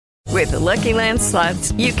With Lucky Land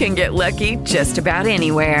Slots, you can get lucky just about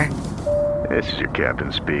anywhere. This is your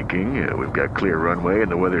captain speaking. We've got clear runway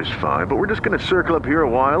and the weather's fine, but we're just going to circle up here a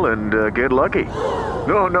while and get lucky.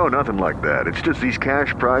 No, nothing like that. It's just these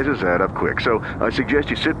cash prizes add up quick. So I suggest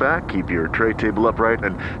you sit back, keep your tray table upright,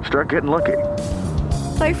 and start getting lucky.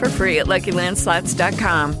 Play for free at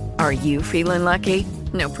LuckyLandSlots.com. Are you feeling lucky?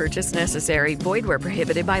 No purchase necessary. Void where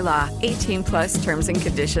prohibited by law. 18 plus terms and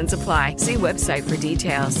conditions apply. See website for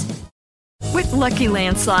details. With Lucky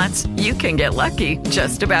Land Slots, you can get lucky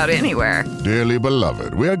just about anywhere. Dearly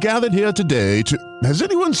beloved, we are gathered here today to... Has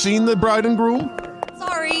anyone seen the bride and groom?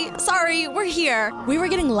 Sorry, we're here. We were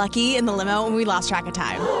getting lucky in the limo and we lost track of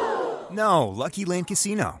time. No, Lucky Land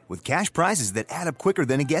Casino, with cash prizes that add up quicker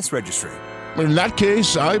than a guest registry. In that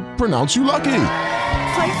case, I pronounce you lucky.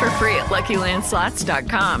 Play for free at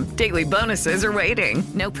LuckyLandSlots.com. Daily bonuses are waiting.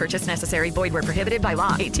 No purchase necessary. Void where prohibited by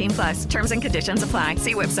law. 18 plus. Terms and conditions apply.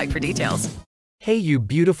 See website for details. Hey you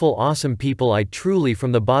beautiful awesome people, I truly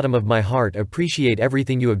from the bottom of my heart appreciate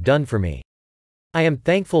everything you have done for me. I am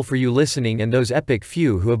thankful for you listening and those epic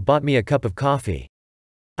few who have bought me a cup of coffee.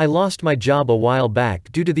 I lost my job a while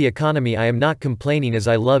back due to the economy. I am not complaining as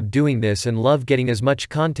I love doing this and love getting as much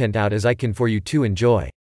content out as I can for you to enjoy.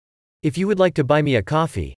 If you would like to buy me a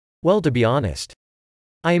coffee, well, to be honest,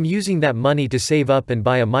 I am using that money to save up and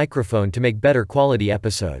buy a microphone to make better quality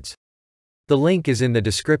episodes. The link is in the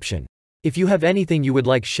description. If you have anything you would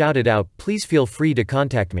like shouted out, please feel free to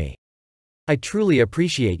contact me. I truly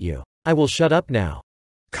appreciate you. I will shut up now.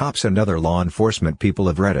 Cops and other law enforcement people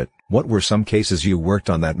of Reddit, what were some cases you worked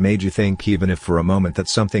on that made you think even if for a moment that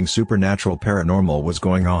something supernatural paranormal was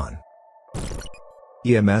going on?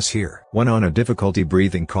 EMS here. When on a difficulty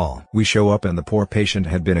breathing call, we show up and the poor patient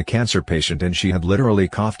had been a cancer patient and she had literally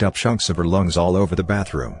coughed up chunks of her lungs all over the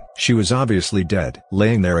bathroom. She was obviously dead,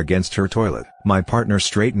 laying there against her toilet. My partner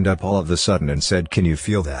straightened up all of a sudden and said, "Can you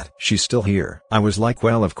feel that? She's still here." I was like,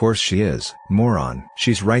 "Well, of course she is, moron.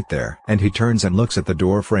 She's right there." And he turns and looks at the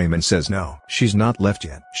door frame and says, "No, she's not left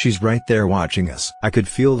yet. She's right there watching us." I could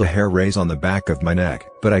feel the hair raise on the back of my neck,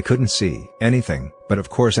 but I couldn't see anything. But of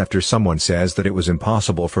course after someone says that it was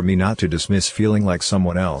impossible for me not to dismiss feeling like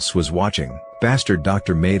someone else was watching. Bastard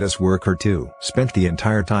doctor made us work her too. Spent the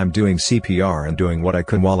entire time doing CPR and doing what I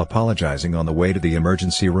could while apologizing on the way to the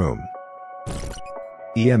emergency room.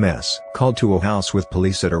 EMS called to a house with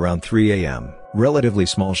police at around 3 a.m. Relatively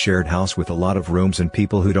small shared house with a lot of rooms and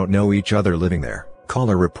people who don't know each other living there.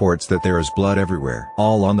 Caller reports that there is blood everywhere,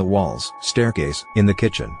 all on the walls, staircase, in the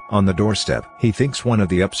kitchen, on the doorstep. He thinks one of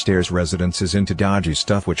the upstairs residents is into dodgy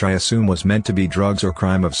stuff, which I assume was meant to be drugs or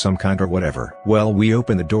crime of some kind or whatever. Well, we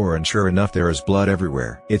open the door and sure enough there is blood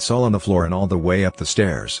everywhere. It's all on the floor and all the way up the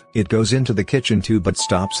stairs. It goes into the kitchen too but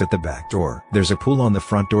stops at the back door. There's a pool on the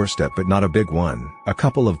front doorstep but not a big one. A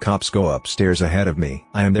couple of cops go upstairs ahead of me.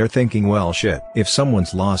 I am there thinking, well shit, if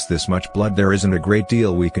someone's lost this much blood there isn't a great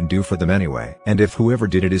deal we can do for them anyway. And if whoever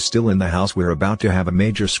did it is still in the house, we're about to have a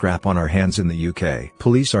major scrap on our hands in the UK.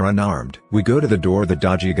 Police are unarmed. We go to the door the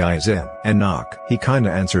dodgy guy is in, and knock. He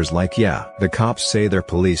kinda answers like, yeah. The cops say they're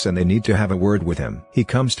police and they need to have a word with him. He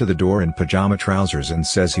comes to the door in pajama trousers and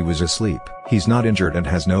says he was asleep. He's not injured and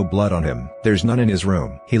has no blood on him. There's none in his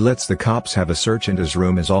room. He lets the cops have a search and his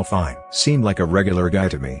room is all fine. Seemed like a regular guy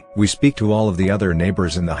to me. We speak to all of the other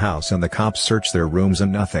neighbors in the house and the cops search their rooms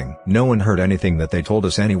and nothing. No one heard anything that they told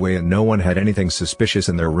us anyway and no one had anything suspicious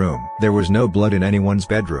in their room. There was no blood in anyone's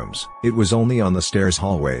bedrooms. It was only on the stairs,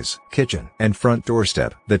 hallways, kitchen, and front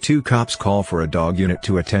doorstep. The two cops call for a dog unit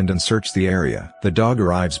to attend and search the area. The dog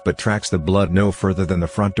arrives but tracks the blood no further than the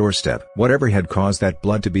front doorstep. Whatever had caused that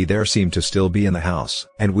blood to be there seemed to still be in the house,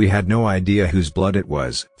 and we had no idea whose blood it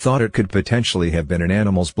was. Thought it could potentially have been an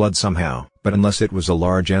animal's blood somehow. But unless it was a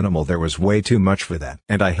large animal there was way too much for that.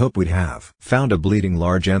 And I hope we'd have found a bleeding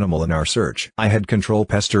large animal in our search. I had control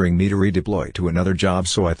pestering me to redeploy to another job,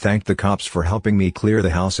 so I thanked the cops for helping me clear the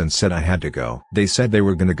house and said I had to go. They said they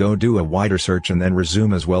were gonna go do a wider search and then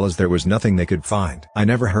resume, as well as there was nothing they could find. I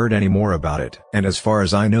never heard any more about it, and as far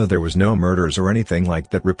as I know there was no murders or anything like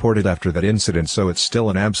that reported after that incident, so it's still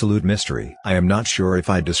an absolute mystery. I am not sure if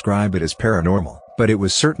I'd describe it as paranormal, but it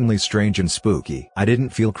was certainly strange and spooky. I didn't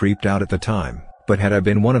feel creeped out at the time, but had I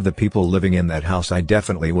been one of the people living in that house I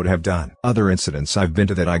definitely would have done. Other incidents I've been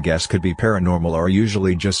to that I guess could be paranormal are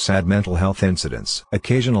usually just sad mental health incidents.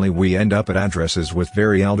 Occasionally we end up at addresses with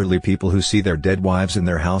very elderly people who see their dead wives in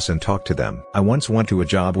their house and talk to them. I once went to a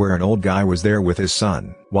job where an old guy was there with his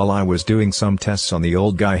son. While I was doing some tests on the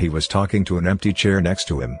old guy, he was talking to an empty chair next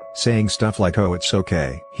to him, saying stuff like, "Oh, it's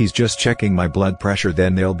okay. He's just checking my blood pressure,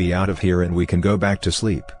 then they'll be out of here and we can go back to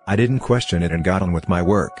sleep." I didn't question it and got on with my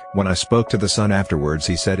work. When I spoke to the son afterwards,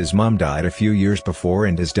 he said his mom died a few years before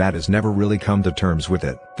and his dad has never really come to terms with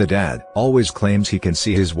it. The dad always claims he can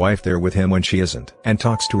see his wife there with him when she isn't, and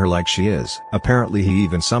talks to her like she is. Apparently he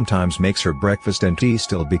even sometimes makes her breakfast and tea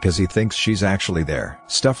still because he thinks she's actually there.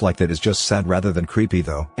 Stuff like that is just sad rather than creepy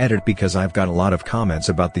though. Edit because I've got a lot of comments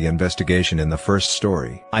about the investigation in the first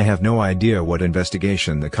story. I have no idea what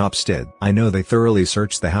investigation the cops did. I know they thoroughly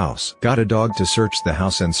searched the house, got a dog to search the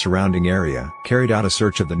house and surrounding area, carried out a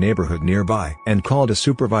search of the neighborhood nearby, and called a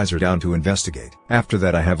supervisor down to investigate. After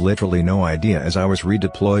that I have literally no idea as I was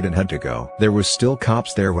redeployed and had to go. There was still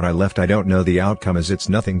cops there when I left. I don't know the outcome as it's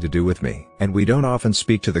nothing to do with me, and we don't often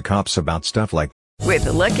speak to the cops about stuff like. With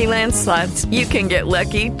the Lucky Land Slots, you can get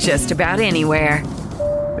lucky just about anywhere.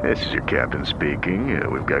 This is your captain speaking.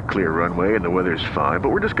 We've got clear runway and the weather's fine, but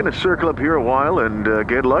we're just going to circle up here a while and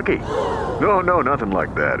get lucky. No, nothing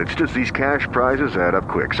like that. It's just these cash prizes add up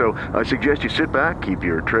quick. So I suggest you sit back, keep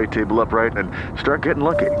your tray table upright, and start getting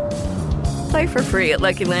lucky. Play for free at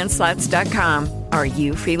LuckyLandSlots.com. Are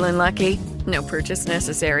you feeling lucky? No purchase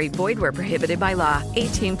necessary. Void where prohibited by law.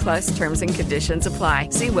 18+ terms and conditions apply.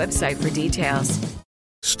 See website for details.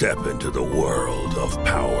 Step into the world of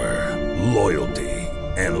power, loyalty,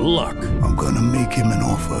 and luck. I'm gonna make him an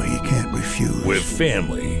offer he can't refuse. With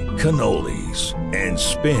family, cannolis, and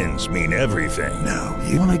spins mean everything. Now,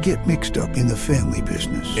 you wanna get mixed up in the family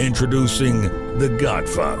business. Introducing The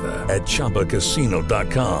Godfather at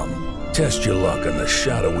ChumbaCasino.com. Test your luck in the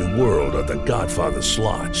shadowy world of The Godfather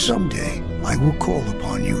slot. Someday, I will call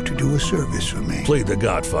upon you to do a service for me. Play The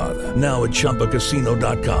Godfather, now at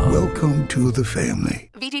ChumbaCasino.com. Welcome to the family.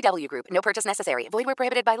 VGW Group. No purchase necessary. Void where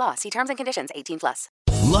prohibited by law. See terms and conditions. 18+.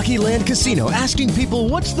 Lucky Land Casino, asking people,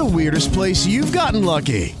 what's the weirdest place you've gotten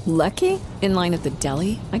lucky? Lucky? In line at the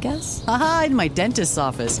deli, I guess? Aha, in my dentist's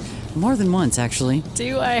office. More than once, actually.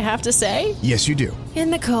 Do I have to say? Yes, you do. In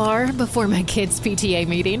the car before my kids' PTA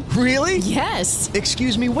meeting. Really? Yes.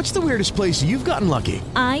 Excuse me, what's the weirdest place you've gotten lucky?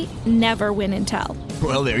 I never win and tell.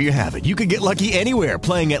 Well, there you have it. You can get lucky anywhere,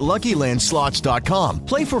 playing at LuckyLandSlots.com.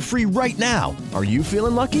 Play for free right now. Are you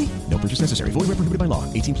feeling lucky? No purchase necessary. Void where prohibited by law.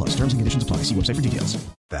 18+. Terms and conditions apply. See website for details.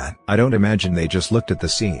 That, I don't imagine they just looked at the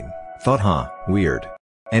scene. Thought, weird.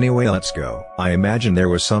 Anyway, let's go. I imagine there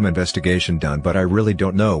was some investigation done, but I really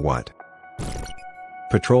don't know what.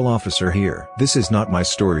 Patrol officer here. This is not my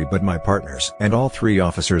story but my partner's, and all 3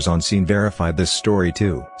 officers on scene verified this story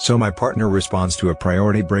too. So my partner responds to a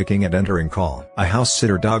priority breaking and entering call. A house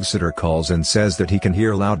sitter dog sitter calls and says that he can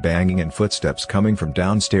hear loud banging and footsteps coming from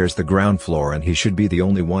downstairs the ground floor and he should be the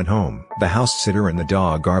only one home. The house sitter and the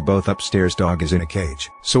dog are both upstairs. Dog is in a cage.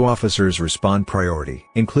 So officers respond priority,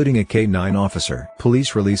 including a K9 officer.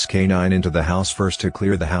 Police release K9 into the house first to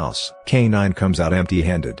clear the house. K9 comes out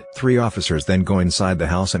empty-handed. 3 officers then go inside the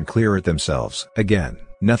house and clear it themselves. Again,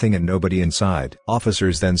 nothing and nobody inside.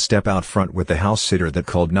 Officers then step out front with the house sitter that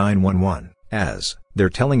called 911. As they're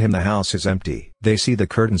telling him the house is empty, they see the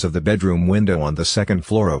curtains of the bedroom window on the 2nd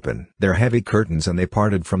floor open. They're heavy curtains and they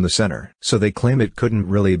parted from the center, so they claim it couldn't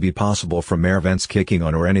really be possible from air vents kicking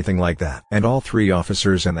on or anything like that. And all 3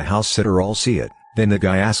 officers and the house sitter all see it. Then the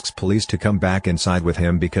guy asks police to come back inside with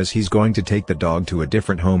him because he's going to take the dog to a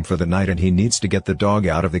different home for the night and he needs to get the dog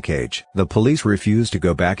out of the cage. The police refuse to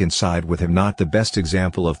go back inside with him. Not the best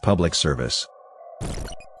example of public service.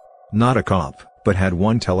 Not a cop, but had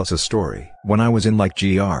one tell us a story. When I was in like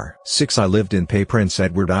GR 6, I lived in Prince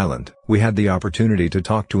Edward Island. We had the opportunity to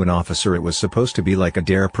talk to an officer. It was supposed to be like a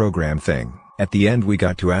DARE program thing. At the end we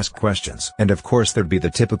got to ask questions. And of course there'd be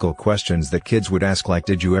the typical questions that kids would ask, like,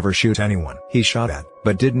 did you ever shoot anyone he shot at,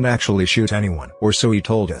 but didn't actually shoot anyone, or so he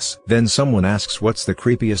told us. Then someone asks, what's the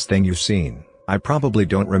creepiest thing you've seen? I probably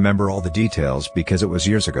don't remember all the details because it was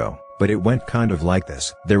years ago, but it went kind of like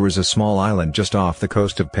this. There was a small island just off the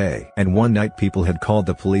coast of Pei, and one night people had called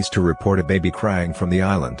the police to report a baby crying from the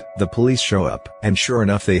island. The police show up, and sure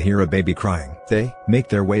enough they hear a baby crying. They make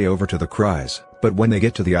their way over to the cries. But when they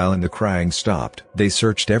get to the island the crying stopped. They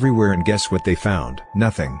searched everywhere and guess what they found?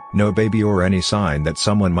 Nothing. No baby or any sign that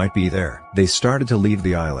someone might be there. They started to leave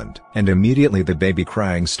the island, and immediately the baby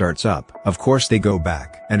crying starts up. Of course they go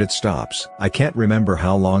back, and it stops. I can't remember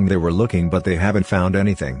how long they were looking but they haven't found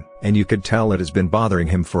anything. And you could tell it has been bothering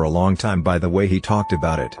him for a long time by the way he talked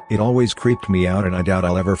about it. It always creeped me out and I doubt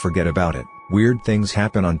I'll ever forget about it. Weird things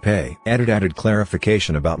happen on Pei. Added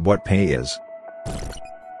clarification about what Pei is.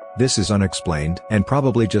 This is unexplained and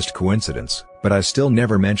probably just coincidence, but I still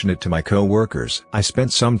never mentioned it to my co-workers. I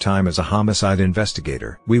spent some time as a homicide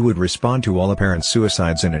investigator. We would respond to all apparent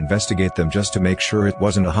suicides and investigate them just to make sure it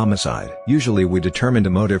wasn't a homicide. Usually we determined a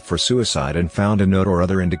motive for suicide and found a note or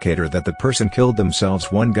other indicator that the person killed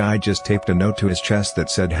themselves. One guy just taped a note to his chest that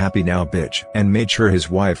said "Happy now, bitch," and made sure his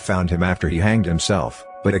wife found him after he hanged himself.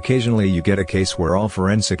 But occasionally you get a case where all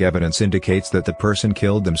forensic evidence indicates that the person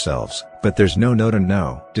killed themselves, but there's no note and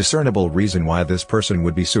no discernible reason why this person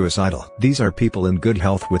would be suicidal. These are people in good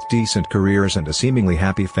health with decent careers and a seemingly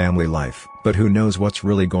happy family life, but who knows what's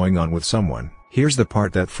really going on with someone. Here's the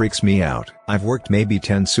part that freaks me out. I've worked maybe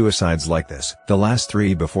 10 suicides like this. The last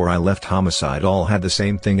 3 before I left homicide all had the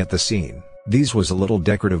same thing at the scene. These was a little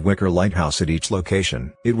decorative wicker lighthouse at each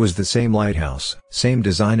location. It was the same lighthouse, same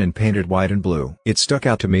design and painted white and blue. It stuck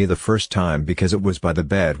out to me the first time because it was by the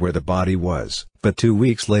bed where the body was. But 2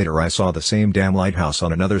 weeks later I saw the same damn lighthouse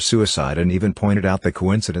on another suicide and even pointed out the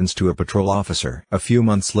coincidence to a patrol officer. A few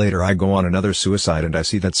months later I go on another suicide and I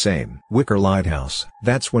see that same wicker lighthouse.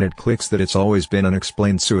 That's when it clicks that it's always been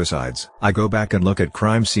unexplained suicides. I go back and look at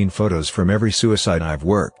crime scene photos from every suicide I've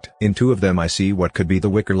worked. In 2 of them I see what could be the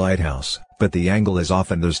wicker lighthouse, but the angle is off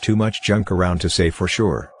and there's too much junk around to say for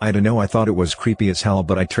sure. I don't know, I thought it was creepy as hell,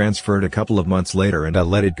 but I transferred a couple of months later and I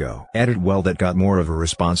let it go. Added well, that got more of a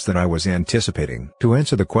response than I was anticipating. To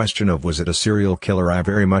answer the question of was it a serial killer, I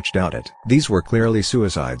very much doubt it. These were clearly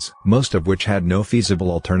suicides, most of which had no feasible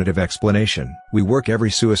alternative explanation. We work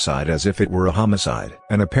every suicide as if it were a homicide.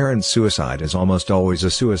 An apparent suicide is almost always a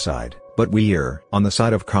suicide, but we err on the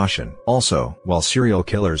side of caution. Also, while serial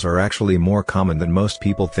killers are actually more common than most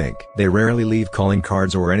people think, they rarely leave calling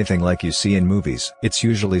cards or anything like you see in movies. It's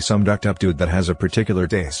usually some ducked up dude that has a particular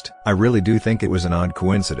taste. I really do think it was an odd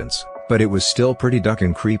coincidence, but it was still pretty duck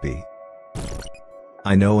and creepy.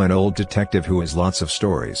 I know an old detective who has lots of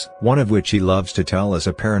stories, one of which he loves to tell is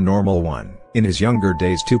a paranormal one. In his younger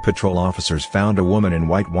days, 2 patrol officers found a woman in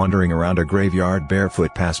white wandering around a graveyard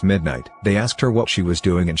barefoot past midnight. They asked her what she was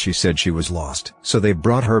doing and she said she was lost. So they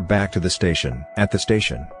brought her back to the station. At the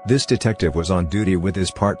station, this detective was on duty with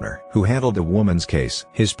his partner, who handled the woman's case.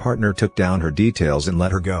 His partner took down her details and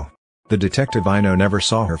let her go. The detective I know never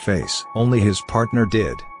saw her face. Only his partner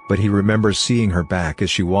did. But he remembers seeing her back as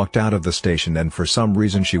she walked out of the station, and for some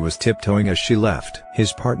reason she was tiptoeing as she left.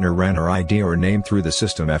 His partner ran her ID or name through the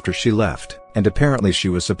system after she left, and apparently she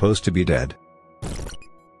was supposed to be dead.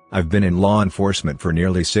 I've been in law enforcement for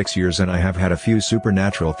nearly 6 years and I have had a few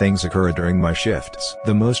supernatural things occur during my shifts.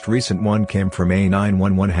 The most recent one came from a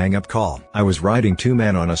 911 hang-up call. I was riding 2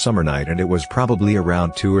 men on a summer night and it was probably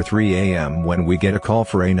around 2 or 3 a.m. when we get a call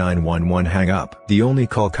for a 911 hang-up. The only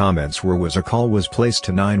call comments was a call was placed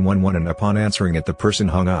to 911 and upon answering it the person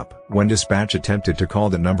hung up. When dispatch attempted to call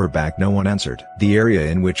the number back, no one answered. The area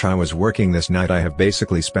in which I was working this night I have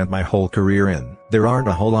basically spent my whole career in. There aren't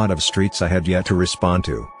a whole lot of streets I had yet to respond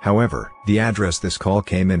to. However, the address this call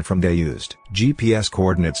came in from, they used GPS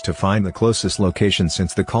coordinates to find the closest location.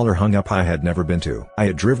 Since the caller hung up, I had never been to. I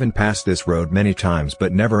had driven past this road many times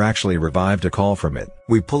but never actually revived a call from it.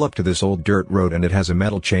 We pull up to this old dirt road and it has a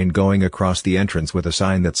metal chain going across the entrance with a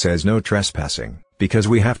sign that says no trespassing. Because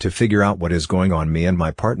we have to figure out what is going on, me and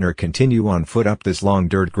my partner continue on foot up this long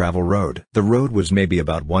dirt gravel road. The road was maybe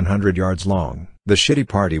about 100 yards long. The shitty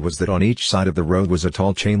party was that on each side of the road was a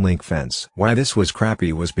tall chain link fence. Why this was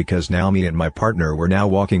crappy was because now me and my partner were now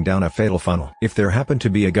walking down a fatal funnel. If there happened to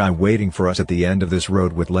be a guy waiting for us at the end of this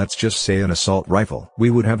road with, let's just say, an assault rifle, we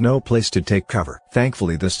would have no place to take cover.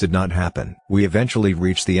 Thankfully this did not happen. We eventually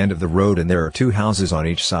reached the end of the road and there are 2 houses on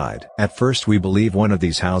each side. At first we believe one of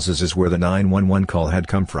these houses is where the 911 call had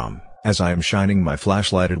come from. As I am shining my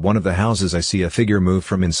flashlight at one of the houses, I see a figure move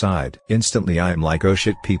from inside. Instantly I am like, oh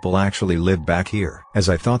shit, people actually live back here, as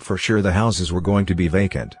I thought for sure the houses were going to be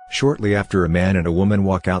vacant. Shortly after, a man and a woman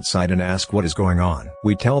walk outside and ask what is going on.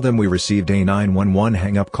 We tell them we received a 911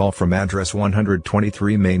 hang-up call from address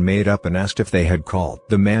 123 Main made up and asked if they had called.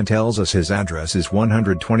 The man tells us his address is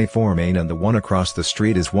 124 Main and the one across the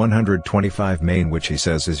street is 125 Main, which he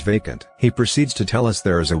says is vacant. He proceeds to tell us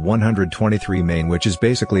there is a 123 Main which is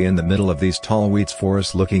basically in the middle of these tall weeds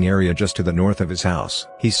forest looking area just to the north of his house.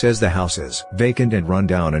 He says the house is vacant and run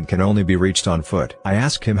down and can only be reached on foot. I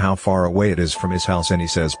ask him how far away it is from his house and he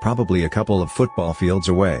says probably a couple of football fields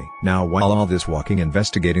away. Now while all this walking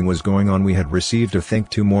investigating was going on, we had received I think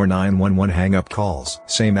 2 more 911 hang-up calls.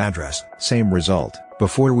 Same address, same result.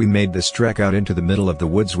 Before we made this trek out into the middle of the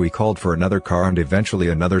woods, we called for another car and eventually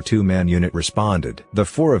another 2-man unit responded. The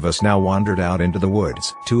 4 of us now wandered out into the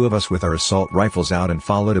woods, 2 of us with our assault rifles out, and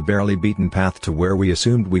followed a barely beaten path to where we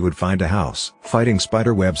assumed we would find a house. Fighting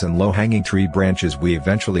spider webs and low-hanging tree branches, we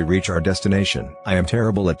eventually reach our destination. I am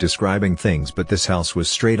terrible at describing things, but this house was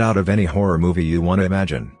straight out of any horror movie you want to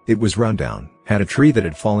imagine. It was run down, had a tree that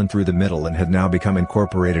had fallen through the middle and had now become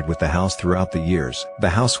incorporated with the house throughout the years. The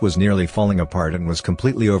house was nearly falling apart and was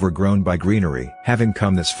completely overgrown by greenery. Having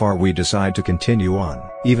come this far, we decided to continue on,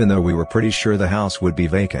 even though we were pretty sure the house would be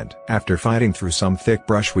vacant. After fighting through some thick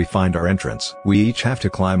brush, we find our entrance. We each have to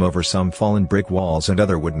climb over some fallen brick walls and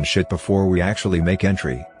other wooden shit before we actually make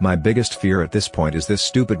entry. My biggest fear at this point is this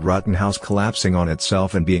stupid rotten house collapsing on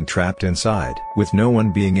itself and being trapped inside, with no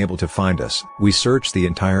one being able to find us. We searched the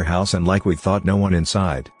entire house and like we thought no one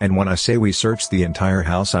inside. And when I say we searched the entire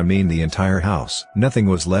house, I mean the entire house. Nothing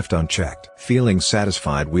was left unchecked. Feeling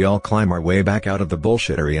satisfied, we all climb our way back out of the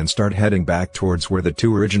bullshittery and start heading back towards where the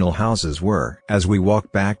 2 original houses were. As we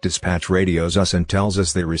walk back, dispatch radios us and tells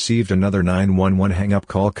us they received another 911 hang-up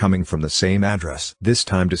call coming from the same address. This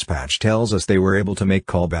time dispatch tells us they were able to make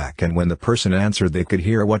call back, and when the person answered, they could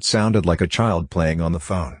hear what sounded like a child playing on the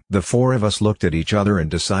phone. The 4 of us looked at each other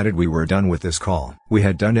and decided we were done with this call. We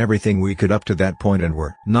had done everything we could up to that point and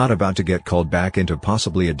were not about to get called back into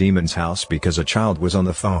possibly a demon's house because a child was on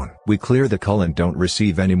the phone. We clear the call and don't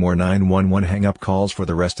receive any more 911 hang-up calls for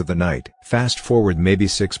the rest of the night. Fast forward maybe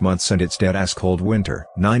 6 months and it's dead-ass cold winter.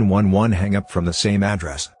 911 hang-up from the same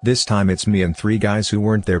address. This time it's me and 3 guys who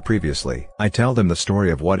weren't there previously. I tell them the story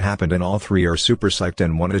of what happened and all 3 are super psyched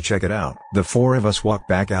and want to check it out. The 4 of us walk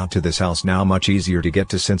back out to this house, now much easier to get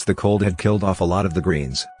to since the cold had killed off a lot of the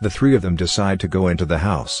greens. The 3 of them decide to go into the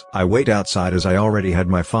house. I wait outside as I already had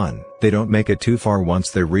my fun. They don't make it too far once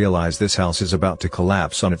they realize this house is about to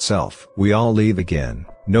collapse on itself. We all leave again.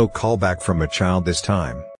 No callback from a child this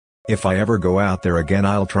time. If I ever go out there again,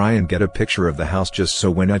 I'll try and get a picture of the house just so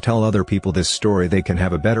when I tell other people this story they can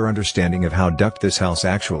have a better understanding of how ducked this house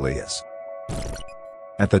actually is.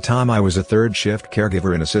 At the time I was a 3rd shift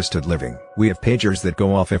caregiver in assisted living. We have pagers that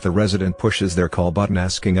go off if a resident pushes their call button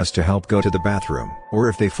asking us to help go to the bathroom, or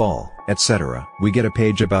if they fall, etc. We get a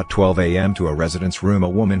page about 12 a.m. to a resident's room, a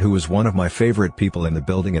woman who was one of my favorite people in the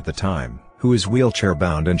building at the time, who is wheelchair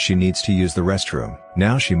bound and she needs to use the restroom.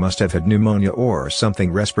 Now she must have had pneumonia or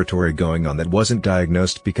something respiratory going on that wasn't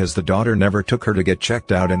diagnosed because the daughter never took her to get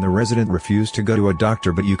checked out and the resident refused to go to a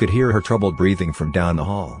doctor, but you could hear her troubled breathing from down the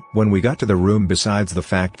hall. When we got to the room, besides the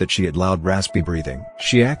fact that she had loud raspy breathing,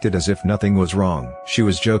 she acted as if nothing was wrong. She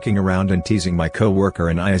was joking around and teasing my co-worker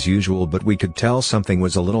and I as usual, but we could tell something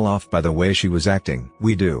was a little off by the way she was acting.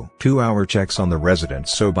 We do 2-hour checks on the resident,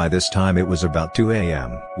 so by this time it was about 2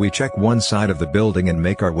 a.m. We check one side of the building and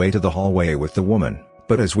make our way to the hallway with the woman.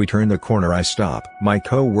 But as we turn the corner I stop. My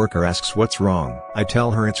co-worker asks what's wrong. I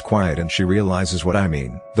tell her it's quiet and she realizes what I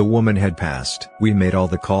mean. The woman had passed. We made all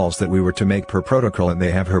the calls that we were to make per protocol and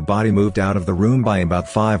they have her body moved out of the room by about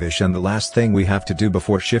 5ish, and the last thing we have to do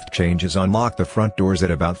before shift change is unlock the front doors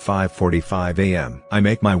at about 5:45 a.m. I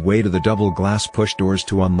make my way to the double glass push doors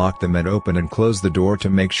to unlock them and open and close the door to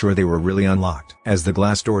make sure they were really unlocked. As the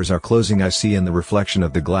glass doors are closing, I see in the reflection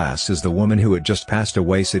of the glass is the woman who had just passed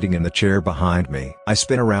away sitting in the chair behind me. I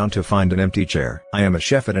spin around to find an empty chair. I am a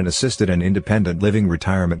chef at an assisted and independent living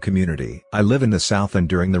retirement community. I live in the South, and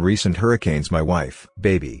during the recent hurricanes my wife,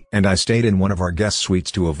 baby, and I stayed in one of our guest suites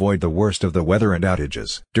to avoid the worst of the weather and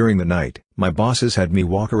outages. During the night, my bosses had me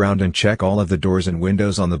walk around and check all of the doors and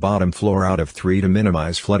windows on the bottom floor out of 3 to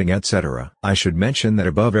minimize flooding, etc. I should mention that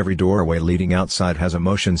above every doorway leading outside has a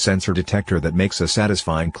motion sensor detector that makes a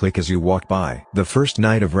satisfying click as you walk by. The first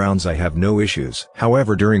night of rounds I have no issues.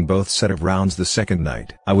 However, during both set of rounds the second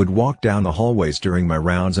night, I would walk down the hallways during my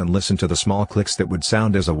rounds and listen to the small clicks that would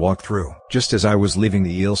sound as I walked through. Just as I was leaving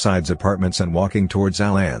the Eelsides apartments and walking towards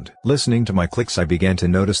Alland, listening to my clicks, I began to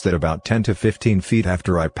notice that about 10 to 15 feet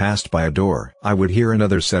after I passed by a door, I would hear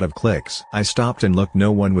another set of clicks. I stopped and looked.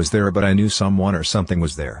 No one was there, but I knew someone or something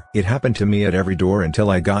was there. It happened to me at every door until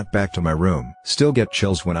I got back to my room. Still get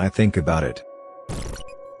chills when I think about it.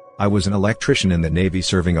 I was an electrician in the Navy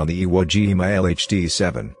serving on the Iwo Jima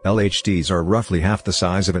LHD-7. LHDs are roughly half the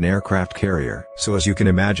size of an aircraft carrier, so as you can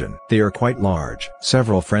imagine, they are quite large.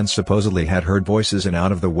 Several friends supposedly had heard voices in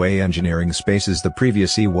out-of-the-way engineering spaces. The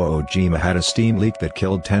previous Iwo Jima had a steam leak that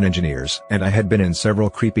killed 10 engineers, and I had been in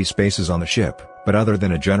several creepy spaces on the ship. But other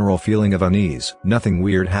than a general feeling of unease, nothing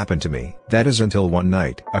weird happened to me. That is until one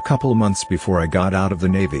night, a couple months before I got out of the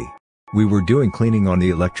Navy. We were doing cleaning on the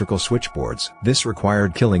electrical switchboards. This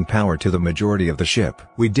required killing power to the majority of the ship.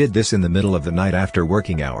 We did this in the middle of the night after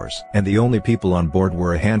working hours, and the only people on board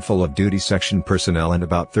were a handful of duty section personnel and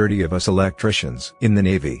about 30 of us electricians. In the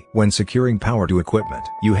Navy, when securing power to equipment,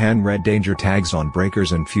 you hand-read danger tags on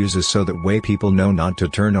breakers and fuses so that way people know not to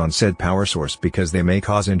turn on said power source because they may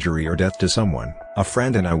cause injury or death to someone. A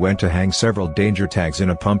friend and I went to hang several danger tags in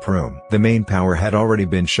a pump room. The main power had already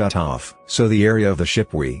been shut off, so the area of the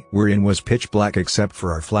ship we were in was pitch black except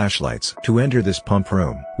for our flashlights. To enter this pump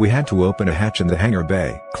room, we had to open a hatch in the hangar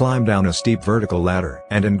bay, climb down a steep vertical ladder,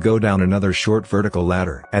 and then go down another short vertical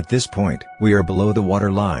ladder. At this point, we are below the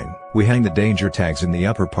water line. We hang the danger tags in the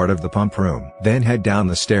upper part of the pump room, then head down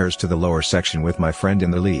the stairs to the lower section with my friend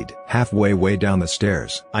in the lead. Halfway way down the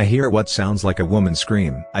stairs, I hear what sounds like a woman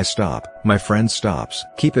scream. I stop. My friend stops.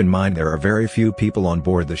 Keep in mind there are very few people on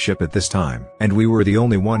board the ship at this time, and we were the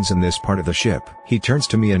only ones in this part of the ship. He turns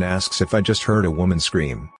to me and asks if I just heard a woman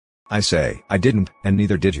scream. I say, I didn't, and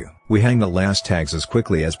neither did you. We hang the last tags as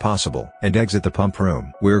quickly as possible, and exit the pump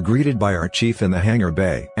room. We're greeted by our chief in the hangar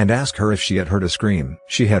bay, and ask her if she had heard a scream.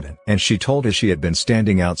 She hadn't, and she told us she had been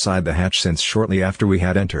standing outside the hatch since shortly after we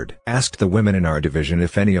had entered. Asked the women in our division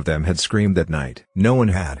if any of them had screamed that night. No one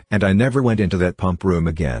had, and I never went into that pump room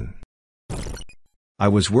again. I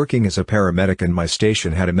was working as a paramedic and my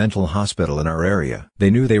station had a mental hospital in our area. They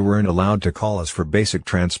knew they weren't allowed to call us for basic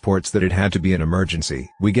transports, that it had to be an emergency.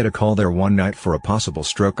 We get a call there one night for a possible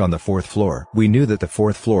stroke on the 4th floor. We knew that the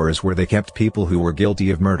 4th floor is where they kept people who were guilty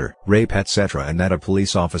of murder, rape, etc., and that a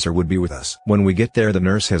police officer would be with us. When we get there, the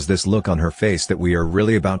nurse has this look on her face that we are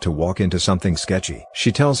really about to walk into something sketchy.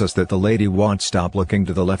 She tells us that the lady won't stop looking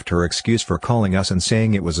to the left, her excuse for calling us and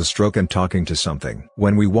saying it was a stroke, and talking to something.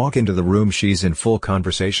 When we walk into the room, she's in full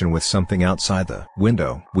conversation with something outside the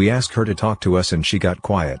window. We ask her to talk to us and she got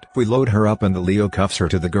quiet. We load her up and the Leo cuffs her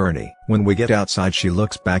to the gurney. When we get outside, she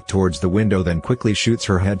looks back towards the window, then quickly shoots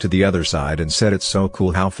her head to the other side and said it's so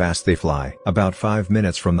cool how fast they fly. About 5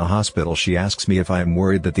 minutes from the hospital, she asks me if I am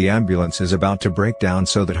worried that the ambulance is about to break down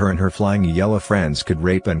so that her and her flying yellow friends could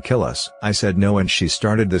rape and kill us. I said no, and she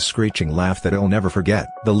started this screeching laugh that I'll never forget.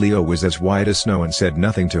 The Leo was as white as snow and said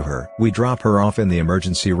nothing to her. We drop her off in the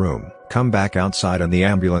emergency room, come back outside, and the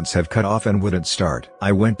ambulance had cut off and wouldn't start.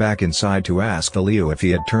 I went back inside to ask the Leo if he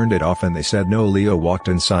had turned it off, and they said no. Leo walked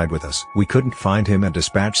inside with us. We couldn't find him and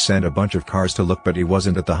dispatch sent a bunch of cars to look, but he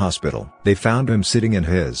wasn't at the hospital. They found him sitting in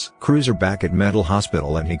his cruiser back at mental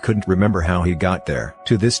hospital, and he couldn't remember how he got there.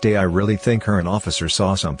 To this day I really think her and officer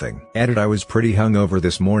saw something. Added, I was pretty hungover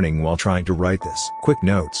this morning while trying to write this. Quick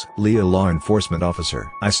notes: Leo, law enforcement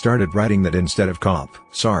officer. I started writing that instead of cop.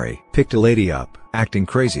 Sorry. Picked a lady up, acting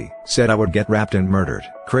crazy, said I would get wrapped and murdered.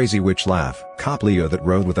 Crazy witch laugh. Cop Leo that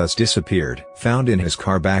rode with us disappeared. Found in his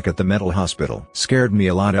car back at the mental hospital. Scared me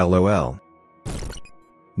a lot, lol.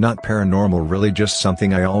 Not paranormal really, just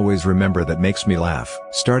something I always remember that makes me laugh.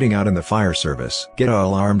 Starting out in the fire service, get a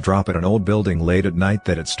alarm drop at an old building late at night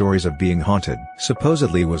that had stories of being haunted.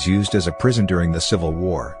 Supposedly was used as a prison during the Civil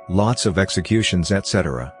War. Lots of executions,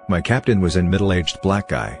 etc. My captain was a middle-aged black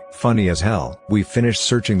guy. Funny as hell. We finished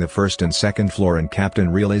searching the 1st and 2nd floor and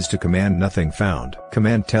captain relays to command nothing found.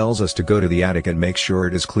 Command tells us to go to the attic and make sure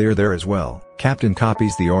it is clear there as well. Captain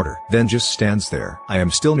copies the order, then just stands there. I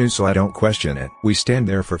am still new so I don't question it. We stand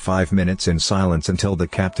there for 5 minutes in silence until the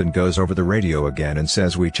captain goes over the radio again and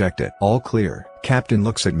says we checked it. All clear. Captain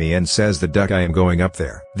looks at me and says, the duck, I am going up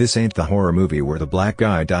there. This ain't the horror movie where the black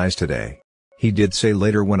guy dies today. He did say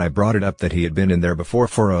later when I brought it up that he had been in there before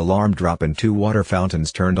for an alarm drop and 2 water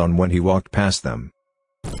fountains turned on when he walked past them.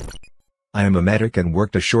 I am a medic and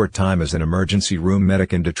worked a short time as an emergency room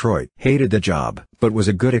medic in Detroit. Hated the job, but was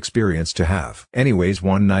a good experience to have. Anyways,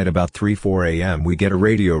 one night about 3-4 a.m. we get a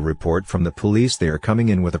radio report from the police. They are coming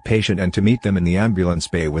in with a patient and to meet them in the ambulance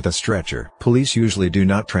bay with a stretcher. Police usually do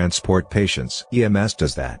not transport patients. EMS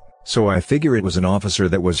does that. So I figure it was an officer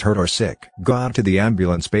that was hurt or sick. Go out to the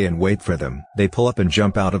ambulance bay and wait for them. They pull up and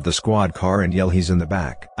jump out of the squad car and yell, he's in the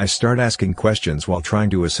back. I start asking questions while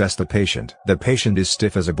trying to assess the patient. The patient is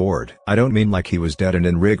stiff as a board. I don't mean like he was dead and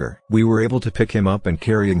in rigor. We were able to pick him up and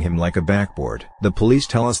carrying him like a backboard. The police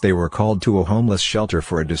tell us they were called to a homeless shelter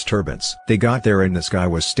for a disturbance. They got there and this guy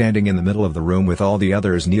was standing in the middle of the room with all the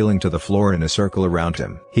others kneeling to the floor in a circle around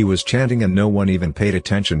him. He was chanting and no one even paid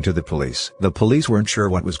attention to the police. The police weren't sure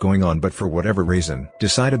what was going going on, but for whatever reason,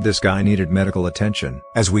 decided this guy needed medical attention.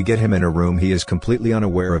 As we get him in a room, he is completely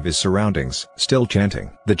unaware of his surroundings, still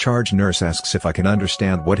chanting. The charge nurse asks if I can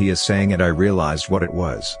understand what he is saying, and I realized what it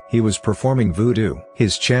was. He was performing voodoo.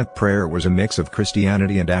 His chant prayer was a mix of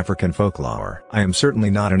Christianity and African folklore. I am certainly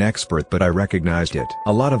not an expert, but I recognized it.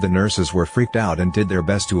 A lot of the nurses were freaked out and did their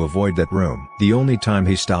best to avoid that room. The only time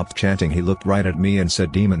he stopped chanting, he looked right at me and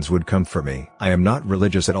said demons would come for me. I am not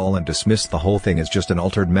religious at all and dismissed the whole thing as just an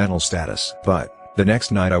altered mental status. But the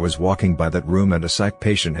next night I was walking by that room and a psych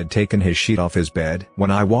patient had taken his sheet off his bed. When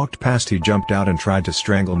I walked past, he jumped out and tried to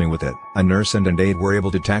strangle me with it. A nurse and an aide were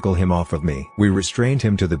able to tackle him off of me. We restrained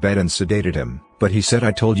him to the bed and sedated him, but he said,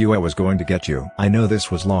 "I told you I was going to get you." I know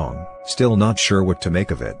this was long. Still not sure what to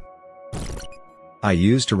make of it. I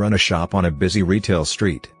used to run a shop on a busy retail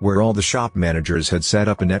street, where all the shop managers had set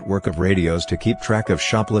up a network of radios to keep track of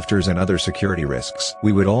shoplifters and other security risks.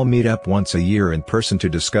 We would all meet up once a year in person to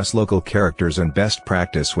discuss local characters and best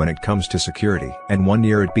practice when it comes to security. And one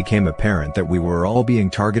year it became apparent that we were all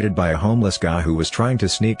being targeted by a homeless guy who was trying to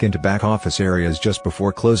sneak into back office areas just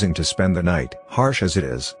before closing to spend the night. Harsh as it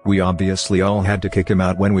is, we obviously all had to kick him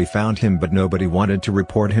out when we found him, but nobody wanted to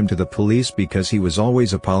report him to the police because he was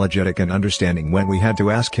always apologetic and understanding. When we had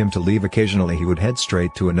to ask him to leave, occasionally he would head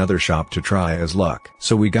straight to another shop to try his luck.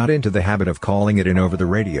 So we got into the habit of calling it in over the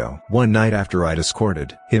radio. One night after I'd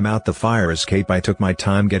escorted him out the fire escape, I took my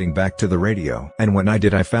time getting back to the radio, and when I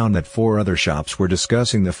did, I found that 4 other shops were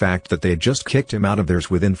discussing the fact that they'd just kicked him out of theirs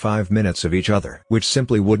within 5 minutes of each other, which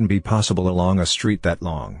simply wouldn't be possible along a street that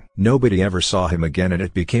long. Nobody ever saw him again, and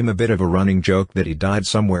it became a bit of a running joke that he died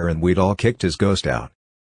somewhere and we'd all kicked his ghost out.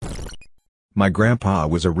 My grandpa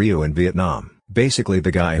was a Rio in Vietnam. Basically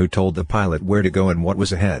the guy who told the pilot where to go and what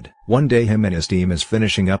was ahead. One day him and his team is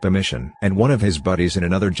finishing up a mission, and one of his buddies in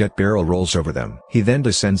another jet barrel rolls over them. He then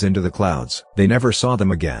descends into the clouds. They never saw them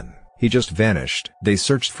again. He just vanished. They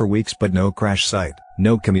searched for weeks but no crash site,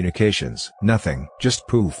 no communications, nothing, just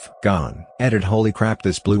poof, gone. Edit: holy crap,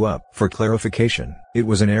 this blew up. For clarification, it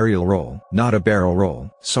was an aerial roll, not a barrel roll.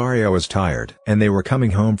 Sorry, I was tired. And they were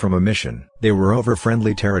coming home from a mission. They were over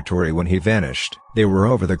friendly territory when he vanished. They were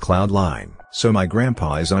over the cloud line. So my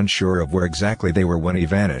grandpa is unsure of where exactly they were when he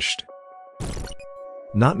vanished.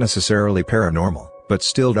 Not necessarily paranormal, but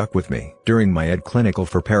still stuck with me. During my ed clinical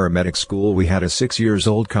for paramedic school, we had a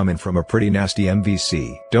 6-year-old come in from a pretty nasty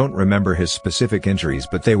MVC. Don't remember his specific injuries,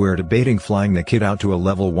 but they were debating flying the kid out to a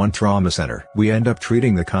level 1 trauma center. We end up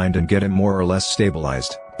treating the kind and get him more or less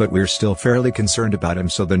stabilized, but we're still fairly concerned about him,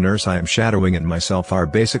 so the nurse I am shadowing and myself are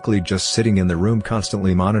basically just sitting in the room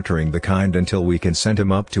constantly monitoring the kind until we can send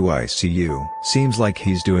him up to ICU. Seems like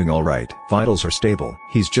he's doing alright. Vitals are stable.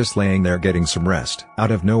 He's just laying there getting some rest.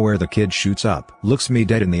 Out of nowhere the kid shoots up, looks me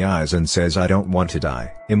dead in the eyes and says, "I don't want to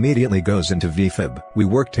die." Immediately goes into VFib. We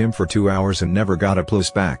worked him for 2 hours and never got a pulse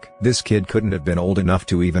back. This kid couldn't have been old enough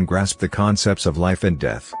to even grasp the concepts of life and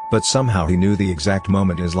death, but somehow he knew the exact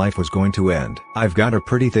moment his life was going to end. I've got a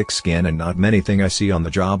pretty thick skin and not many things I see on the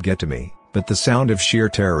job get to me, but the sound of sheer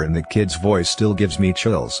terror in the kid's voice still gives me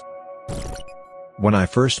chills. When I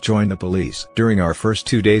first joined the police, during our first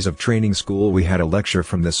 2 days of training school, we had a lecture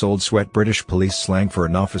from this old sweat British police slang for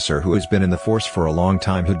an officer who has been in the force for a long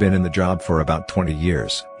time, who'd been in the job for about 20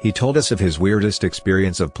 years. He told us of his weirdest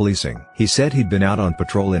experience of policing. He said he'd been out on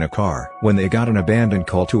patrol in a car when they got an abandoned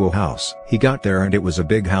call to a house. He got there and it was a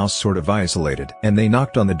big house, sort of isolated, and they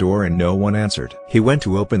knocked on the door and no one answered. He went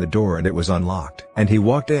to open the door and it was unlocked, and he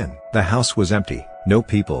walked in. The house was empty. No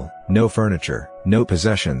people, no furniture, no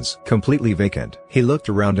possessions, completely vacant. He looked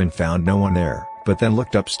around and found no one there, but then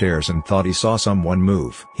looked upstairs and thought he saw someone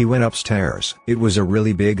move. He went upstairs. It was a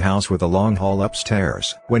really big house with a long hall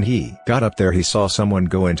upstairs. When he got up there, he saw someone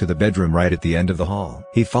go into the bedroom right at the end of the hall.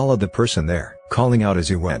 He followed the person there, calling out as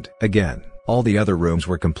he went. Again, all the other rooms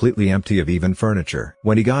were completely empty of even furniture.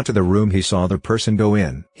 When he got to the room he saw the person go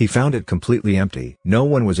in, he found it completely empty. No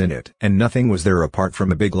one was in it, and nothing was there apart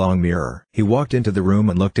from a big long mirror. He walked into the room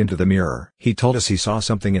and looked into the mirror. He told us he saw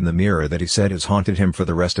something in the mirror that he said has haunted him for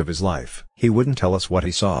the rest of his life. He wouldn't tell us what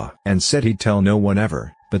he saw, and said he'd tell no one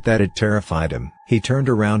ever, but that it terrified him. He turned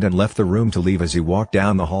around and left the room to leave. As he walked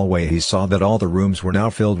down the hallway, he saw that all the rooms were now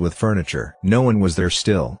filled with furniture. No one was there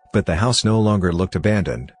still, but the house no longer looked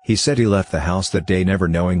abandoned. He said he left the house that day never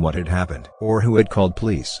knowing what had happened or who had called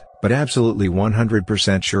police, but absolutely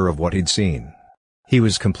 100% sure of what he'd seen. He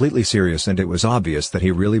was completely serious, and it was obvious that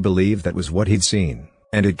he really believed that was what he'd seen.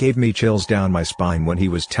 And it gave me chills down my spine when he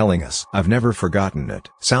was telling us. I've never forgotten it.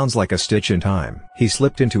 Sounds like a stitch in time. He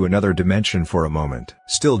slipped into another dimension for a moment.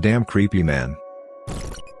 Still damn creepy, man.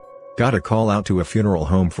 Got a call out to a funeral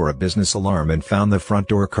home for a business alarm and found the front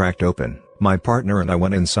door cracked open. My partner and I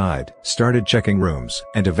went inside, started checking rooms,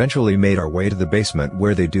 and eventually made our way to the basement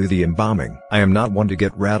where they do the embalming. I am not one to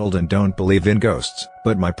get rattled and don't believe in ghosts,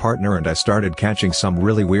 but my partner and I started catching some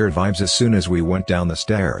really weird vibes as soon as we went down the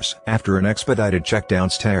stairs. After an expedited check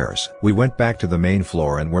downstairs, we went back to the main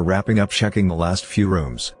floor and were wrapping up checking the last few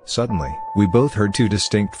rooms. Suddenly, we both heard two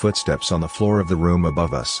distinct footsteps on the floor of the room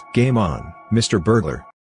above us. Game on, Mr. Burglar.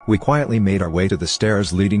 We quietly made our way to the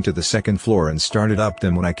stairs leading to the second floor and started up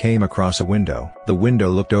them when I came across a window. The window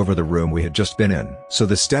looked over the room we had just been in, so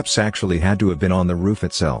the steps actually had to have been on the roof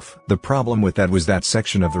itself. The problem with that was that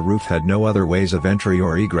section of the roof had no other ways of entry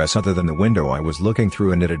or egress other than the window I was looking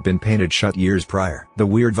through, and it had been painted shut years prior. The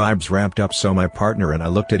weird vibes ramped up, so my partner and I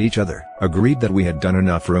looked at each other, agreed that we had done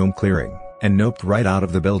enough room clearing, and noped right out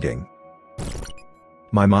of the building.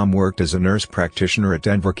 My mom worked as a nurse practitioner at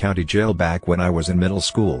Denver County Jail back when I was in middle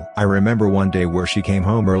school. I remember one day where she came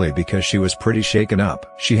home early because she was pretty shaken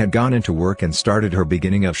up. She had gone into work and started her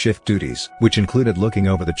beginning of shift duties, which included looking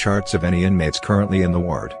over the charts of any inmates currently in the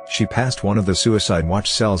ward. She passed one of the suicide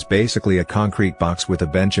watch cells, basically a concrete box with a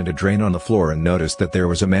bench and a drain on the floor, and noticed that there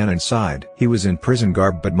was a man inside. He was in prison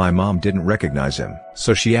garb, but my mom didn't recognize him,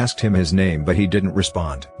 so she asked him his name, but he didn't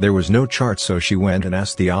respond. There was no chart, so she went and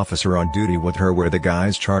asked the officer on duty with her where the guy's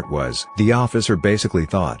chart was. The officer basically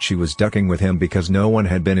thought she was ducking with him because no one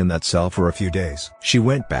had been in that cell for a few days. She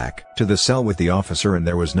went back to the cell with the officer and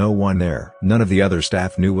there was no one there. None of the other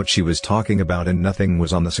staff knew what she was talking about and nothing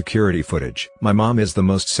was on the security footage. My mom is the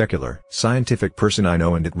most secular, scientific person I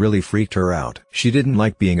know, and it really freaked her out. She didn't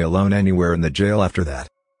like being alone anywhere in the jail after that.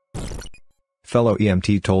 Fellow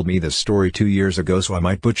EMT told me this story 2 years ago, so I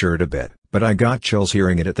might butcher it a bit, but I got chills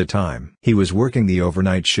hearing it at the time. He was working the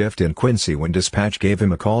overnight shift in Quincy when dispatch gave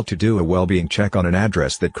him a call to do a well-being check on an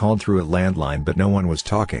address that called through a landline, but no one was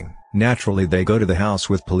talking. Naturally, they go to the house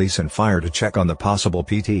with police and fire to check on the possible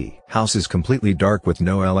PT. House is completely dark with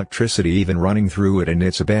no electricity even running through it, and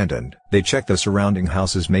it's abandoned. They check the surrounding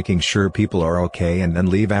houses, making sure people are okay, and then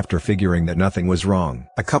leave after figuring that nothing was wrong.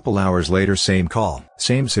 A couple hours later, same call,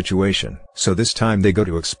 same situation. So this time they go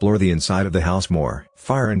to explore the inside of the house more.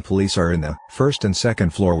 Fire and police are in the first and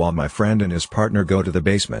second floor while my friend and his partner go to the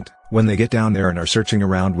basement. When they get down there and are searching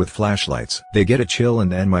around with flashlights, they get a chill, and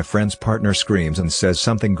then my friend's partner screams and says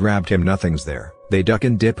something grabbed him. Nothing's there. They duck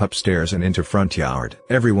and dip upstairs and into front yard.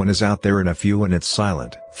 Everyone is out there in a few and it's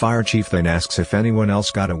silent. Fire chief then asks if anyone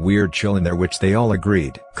else got a weird chill in there, which they all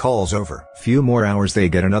agreed. Calls over. Few more hours they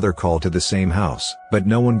get another call to the same house, but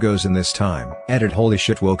no one goes in this time. Edit: holy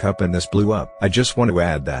shit, woke up and this blew up. I just want to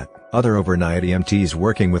add that other overnight EMTs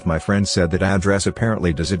working with my friend said that address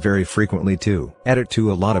apparently does it very frequently too. Edit: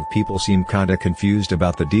 2 a lot of people seem kinda confused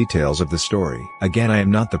about the details of the story. Again, I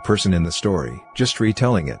am not the person in the story, just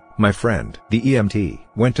retelling it. My friend, the EMT,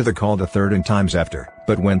 went to the call the third and times after,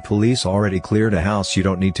 but when police already cleared a house, you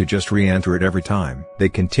don't need to just re-enter it every time. They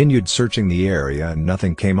continued searching the area and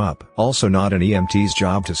nothing came up. Also not an EMT's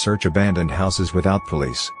job to search abandoned houses without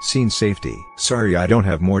police. Scene safety. Sorry, I don't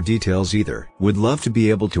have more details either. Would love to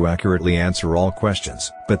be able to accurately answer all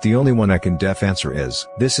questions, but the only one I can answer is,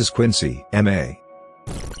 this is Quincy, MA.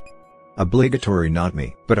 Obligatory, not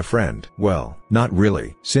me, but a friend. Well, not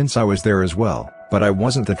really, since I was there as well. But I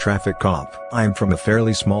wasn't the traffic cop. I'm from a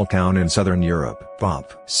fairly small town in southern Europe.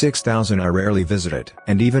 Pop. 6,000. I rarely visit it,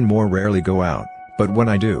 and even more rarely go out. But when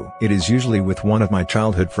I do, it is usually with one of my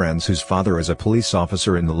childhood friends whose father is a police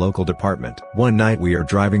officer in the local department. One night we are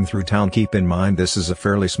driving through town. Keep in mind this is a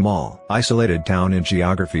fairly small, isolated town in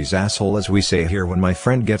geography's asshole, as we say here, when my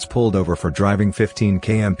friend gets pulled over for driving 15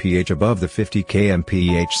 km/h above the 50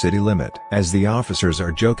 km/h city limit. As the officers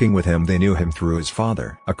are joking with him, they knew him through his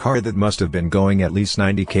father. A car that must have been going at least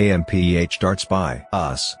 90 km/h darts by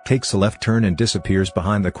us, takes a left turn and disappears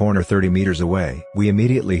behind the corner 30 meters away. We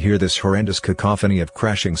immediately hear this horrendous cacophony of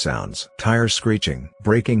crashing sounds, tires screeching,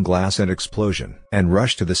 breaking glass and explosion, and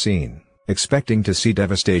rush to the scene, expecting to see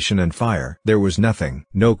devastation and fire. There was nothing.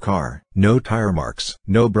 No car, no tire marks,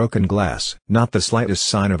 no broken glass, not the slightest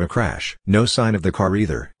sign of a crash. No sign of the car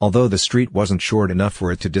either, although the street wasn't short enough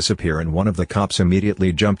for it to disappear, and one of the cops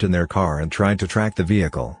immediately jumped in their car and tried to track the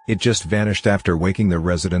vehicle. It just vanished after waking the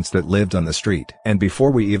residents that lived on the street. And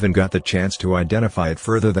before we even got the chance to identify it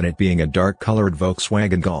further than it being a dark-colored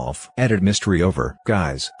Volkswagen Golf. Edit: mystery over.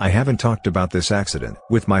 Guys, I haven't talked about this accident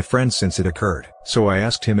with my friend since it occurred, so I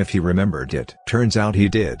asked him if he remembered it. Turns out he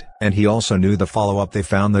did. And he also knew the follow-up. They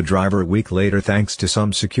found the driver a week later thanks to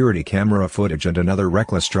some security camera footage and another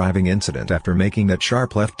reckless driving incident. After making that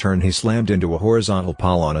sharp left turn, he slammed into a horizontal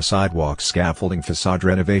pole on a sidewalk scaffolding facade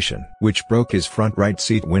renovation, which broke his front right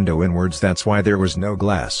seat window inwards. That's why there was no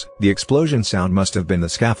glass. The explosion sound must have been the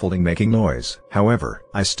scaffolding making noise. However,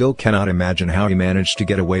 I still cannot imagine how he managed to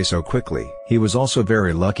get away so quickly. He was also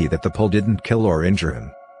very lucky that the pole didn't kill or injure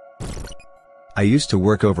him. I used to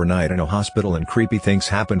work overnight in a hospital and creepy things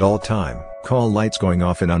happened all the time. Call lights going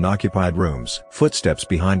off in unoccupied rooms, footsteps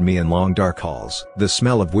behind me in long dark halls, the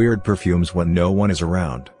smell of weird perfumes when no one is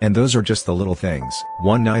around. And those are just the little things.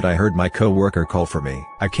 One night I heard my co-worker call for me.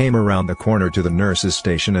 I came around the corner to the nurse's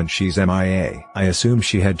station and she's MIA. I assume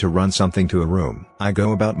she had to run something to a room. I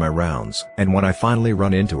go about my rounds, and when I finally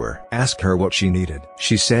run into her, asked her what she needed.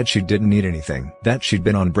 She said she didn't need anything, that she'd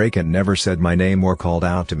been on break and never said my name or called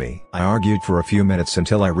out to me. I argued for a few minutes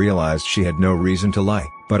until I realized she had no reason to lie.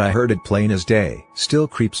 But I heard it plain as day. Still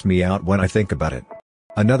creeps me out when I think about it.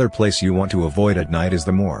 Another place you want to avoid at night is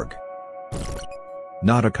the morgue.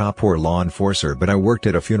 Not a cop or law enforcer, but I worked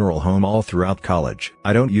at a funeral home all throughout college.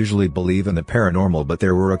 I don't usually believe in the paranormal, but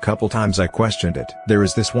there were a couple times I questioned it. There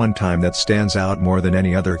is this one time that stands out more than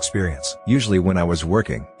any other experience. Usually when I was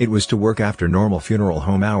working, it was to work after normal funeral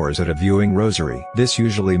home hours at a viewing rosary. This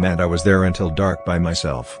usually meant I was there until dark by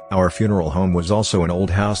myself. Our funeral home was also an old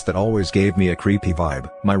house that always gave me a creepy vibe.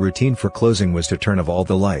 My routine for closing was to turn off all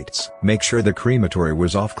the lights, make sure the crematory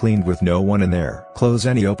was off, cleaned with no one in there, close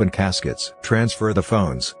any open caskets, transfer the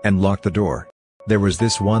phones, and lock the door. There was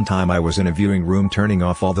this one time I was in a viewing room turning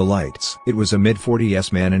off all the lights. It was a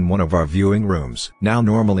mid-40s man in one of our viewing rooms. Now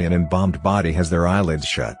normally an embalmed body has their eyelids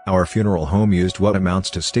shut. Our funeral home used what amounts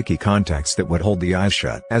to sticky contacts that would hold the eyes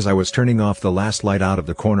shut. As I was turning off the last light out of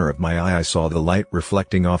the corner of my eye, I saw the light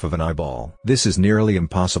reflecting off of an eyeball. This is nearly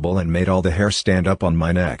impossible and made all the hair stand up on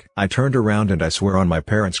my neck. I turned around and I swear on my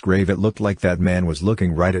parents' grave it looked like that man was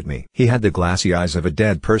looking right at me. He had the glassy eyes of a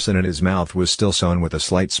dead person and his mouth was still sewn with a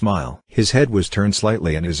slight smile. His head was turned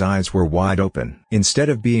slightly and his eyes were wide open. Instead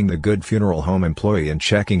of being the good funeral home employee and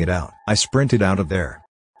checking it out, I sprinted out of there.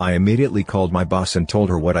 I immediately called my boss and told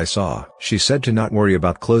her what I saw. She said to not worry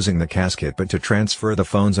about closing the casket but to transfer the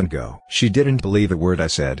phones and go. She didn't believe a word I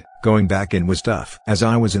said. Going back in was tough. As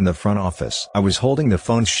I was in the front office, I was holding the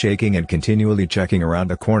phones shaking and continually checking around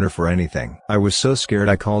the corner for anything. I was so scared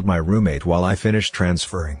I called my roommate while I finished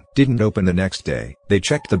transferring. Didn't open the next day. They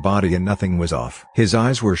checked the body and nothing was off. His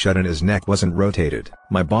eyes were shut and his neck wasn't rotated.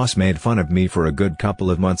 My boss made fun of me for a good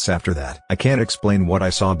couple of months after that. I can't explain what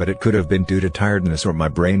I saw, but it could have been due to tiredness or my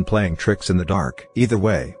brain playing tricks in the dark. Either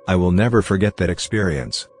way, I will never forget that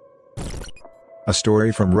experience. A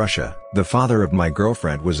story from Russia. The father of my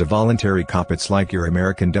girlfriend was a voluntary cop. It's like your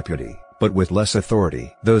American deputy, but with less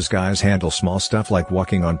authority. Those guys handle small stuff like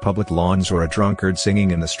walking on public lawns or a drunkard singing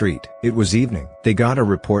in the street. It was evening. They got a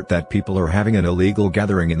report that people are having an illegal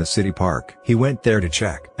gathering in the city park. He went there to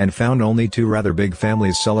check, and found only two rather big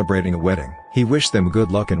families celebrating a wedding. He wished them good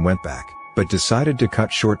luck and went back, but decided to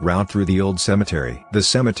cut short route through the old cemetery. The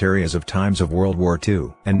cemetery is of times of World War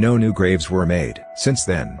II, and no new graves were made. Since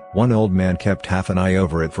then, one old man kept half an eye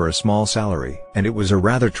over it for a small salary, and it was a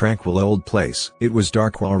rather tranquil old place. It was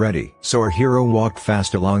dark already, so our hero walked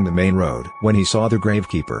fast along the main road. When he saw the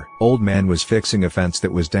gravekeeper, old man was fixing a fence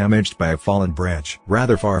that was damaged by a fallen branch.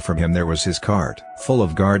 Rather far from him there was his cart, full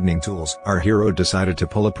of gardening tools. Our hero decided to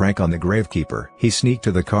pull a prank on the gravekeeper. He sneaked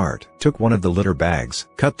to the cart, took one of the litter bags,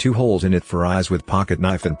 cut 2 holes in it for eyes with pocket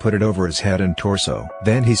knife and put it over his head and torso.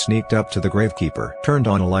 Then he sneaked up to the gravekeeper, turned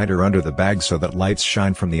on a lighter under the bag so that lights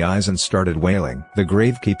shined from the eyes and started wailing. The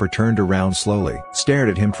gravekeeper turned around slowly, stared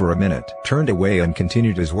at him for a minute, turned away and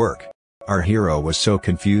continued his work. Our hero was so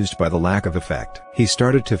confused by the lack of effect, he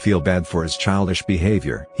started to feel bad for his childish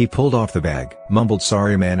behavior. He pulled off the bag, mumbled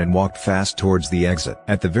 "sorry man," and walked fast towards the exit.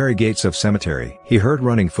 At the very gates of cemetery, he heard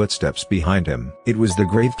running footsteps behind him. It was the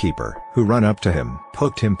gravekeeper, who ran up to him,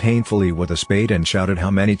 poked him painfully with a spade and shouted,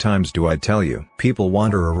 "How many times do I tell you? People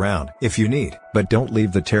wander around if you need, but don't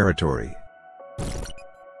leave the territory."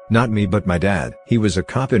 Not me, but my dad. He was a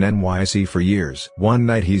cop in NYC for years. One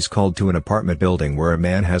night he's called to an apartment building where a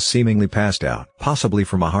man has seemingly passed out, possibly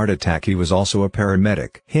from a heart attack. He was also a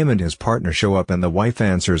paramedic. Him and his partner show up and the wife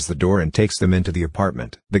answers the door and takes them into the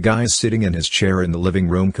apartment. The guy's sitting in his chair in the living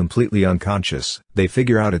room completely unconscious. They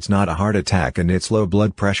figure out it's not a heart attack and it's low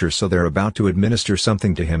blood pressure, so they're about to administer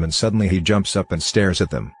something to him and suddenly he jumps up and stares at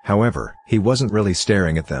them. However, he wasn't really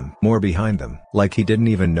staring at them, more behind them, like he didn't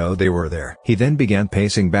even know they were there. He then began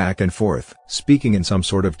pacing back and forth, speaking in some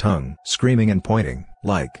sort of tongue, screaming and pointing,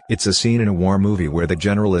 like it's a scene in a war movie where the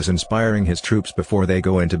general is inspiring his troops before they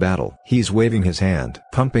go into battle. He's waving his hand,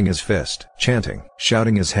 pumping his fist, chanting,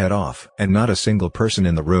 shouting his head off, and not a single person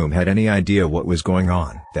in the room had any idea what was going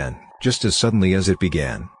on. Then, just as suddenly as it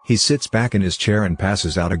began, he sits back in his chair and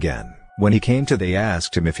passes out again. When he came to, they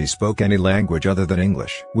asked him if he spoke any language other than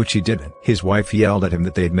English, which he didn't. His wife yelled at him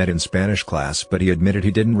that they'd met in Spanish class, but he admitted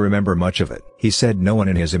he didn't remember much of it. He said no one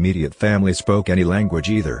in his immediate family spoke any language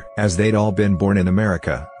either, as they'd all been born in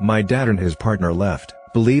America. My dad and his partner left,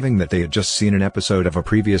 believing that they had just seen an episode of a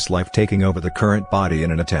previous life taking over the current body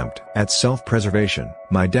in an attempt at self-preservation.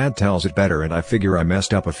 My dad tells it better and I figure I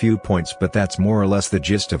messed up a few points, but that's more or less the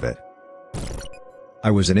gist of it.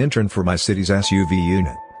 I was an intern for my city's SUV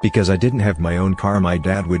unit. Because I didn't have my own car, my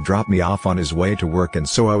dad would drop me off on his way to work, and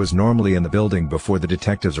so I was normally in the building before the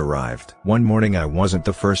detectives arrived. One morning I wasn't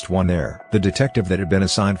the first one there. The detective that had been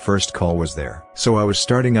assigned first call was there. So I was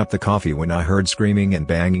starting up the coffee when I heard screaming and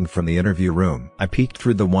banging from the interview room. I peeked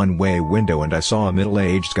through the one-way window and I saw a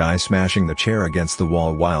middle-aged guy smashing the chair against the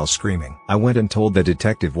wall while screaming. I went and told the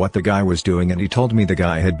detective what the guy was doing, and he told me the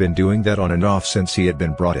guy had been doing that on and off since he had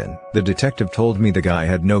been brought in. The detective told me the guy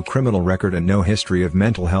had no criminal record and no history of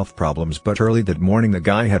mental health problems, but early that morning the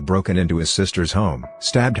guy had broken into his sister's home,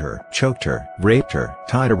 stabbed her, choked her, raped her,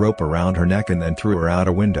 tied a rope around her neck and then threw her out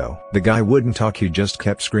a window. The guy wouldn't talk, he just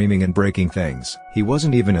kept screaming and breaking things. He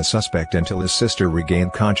wasn't even a suspect until his sister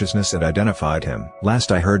regained consciousness and identified him.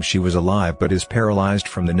 Last I heard she was alive but is paralyzed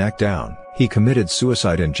from the neck down. He committed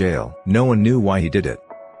suicide in jail. No one knew why he did it.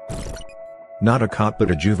 Not a cop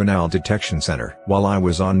but a juvenile detection center. While I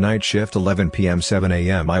was on night shift 11 p.m. 7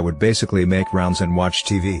 a.m. I would basically make rounds and watch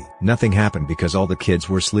TV. Nothing happened because all the kids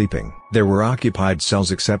were sleeping. There were occupied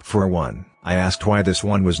cells except for one. I asked why this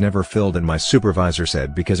one was never filled and my supervisor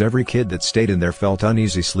said because every kid that stayed in there felt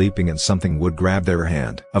uneasy sleeping and something would grab their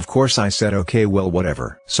hand. Of course I said okay, well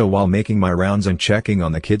whatever. So while making my rounds and checking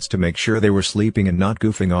on the kids to make sure they were sleeping and not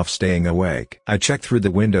goofing off staying awake, I checked through the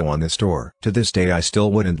window on this door. To this day I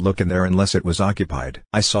still wouldn't look in there unless it was occupied.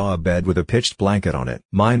 I saw a bed with a pitched blanket on it.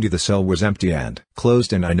 Mind you, the cell was empty and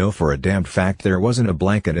closed, and I know for a damned fact there wasn't a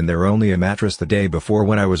blanket in there, only a mattress the day before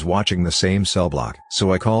when I was watching the same cell block.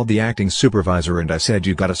 So I called the acting supervisor and I said,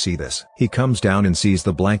 you gotta see this. He comes down and sees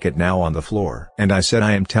the blanket now on the floor. And I said,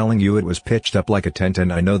 I am telling you it was pitched up like a tent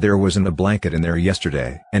and I know there wasn't a blanket in there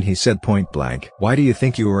yesterday. And he said point blank, why do you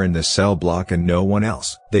think you were in this cell block and no one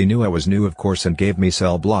else? They knew I was new of course and gave me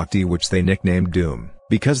cell block D, which they nicknamed Doom,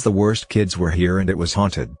 because the worst kids were here and it was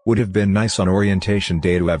haunted. Would have been nice on orientation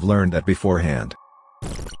day to have learned that beforehand.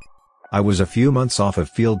 I was a few months off of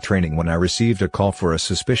field training when I received a call for a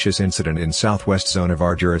suspicious incident in southwest zone of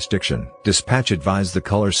our jurisdiction. Dispatch advised the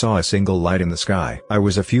caller saw a single light in the sky. I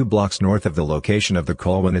was a few blocks north of the location of the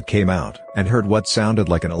call when it came out, and heard what sounded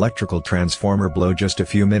like an electrical transformer blow just a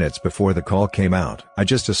few minutes before the call came out. I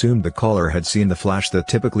just assumed the caller had seen the flash that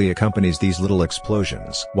typically accompanies these little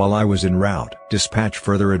explosions. While I was en route, dispatch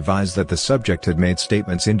further advised that the subject had made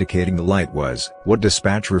statements indicating the light was what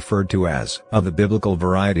dispatch referred to as of the biblical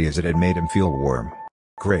variety, as it had made him feel warm.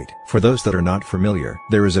 Great. For those that are not familiar,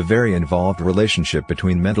 there is a very involved relationship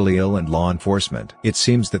between mentally ill and law enforcement. It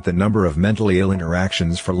seems that the number of mentally ill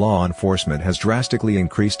interactions for law enforcement has drastically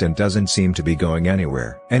increased and doesn't seem to be going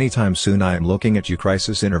anywhere anytime soon. I am looking at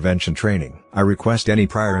crisis intervention training. I request any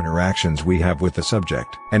prior interactions we have with the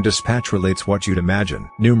subject, and dispatch relates what you'd imagine.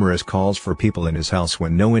 Numerous calls for people in his house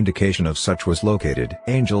when no indication of such was located.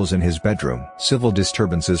 Angels in his bedroom. Civil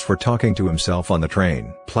disturbances for talking to himself on the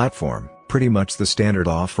train platform. Pretty much the standard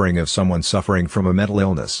offering of someone suffering from a mental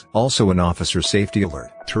illness. Also an officer safety alert.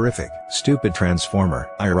 Terrific. Stupid transformer.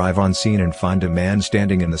 I arrive on scene and find a man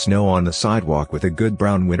standing in the snow on the sidewalk with a good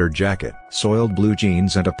brown winter jacket, soiled blue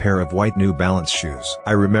jeans and a pair of white New Balance shoes.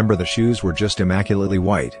 I remember the shoes were just immaculately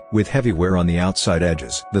white, with heavy wear on the outside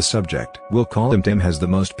edges. The subject, we'll call him Tim, has the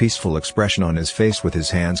most peaceful expression on his face with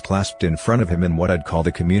his hands clasped in front of him in what I'd call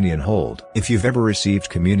the communion hold. If you've ever received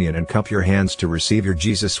communion and cup your hands to receive your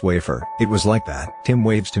Jesus wafer, it was like that. Tim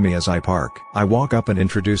waves to me as I park. I walk up and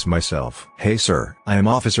introduce myself. Hey sir, I am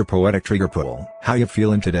Officer Poetic Triggerpool. How you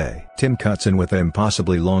feeling today? Tim cuts in with an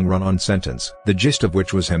impossibly long run-on sentence, the gist of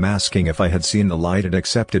which was him asking if I had seen the light and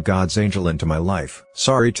accepted God's angel into my life.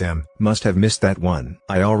 Sorry Tim, must have missed that one.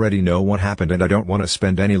 I already know what happened and I don't want to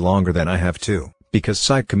spend any longer than I have to. because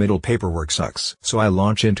psych committal paperwork sucks. So I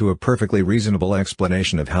launch into a perfectly reasonable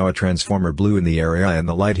explanation of how a transformer blew in the area and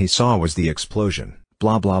the light he saw was the explosion.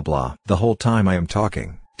 Blah blah blah. The whole time I am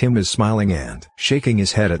talking, Tim is smiling and shaking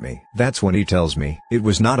his head at me. That's when he tells me it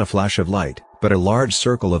was not a flash of light, but a large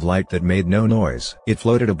circle of light that made no noise. It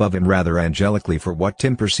floated above him rather angelically for what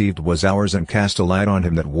Tim perceived was hours and cast a light on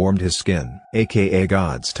him that warmed his skin, aka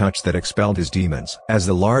God's touch that expelled his demons. As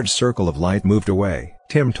the large circle of light moved away,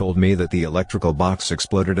 Tim told me that the electrical box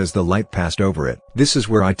exploded as the light passed over it. This is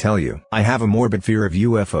where I tell you, I have a morbid fear of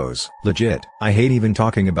UFOs. Legit. I hate even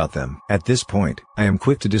talking about them. At this point, I am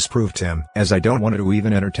quick to disprove Tim, as I don't want to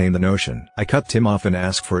even entertain the notion. I cut Tim off and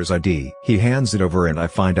ask for his ID. He hands it over and I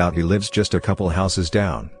find out he lives just a couple houses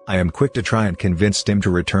down. I am quick to try and convince Tim to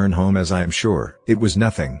return home as I am sure it was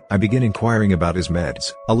nothing. I begin inquiring about his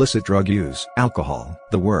meds, illicit drug use, alcohol,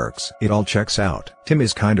 the works. It all checks out. Tim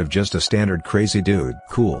is kind of just a standard crazy dude.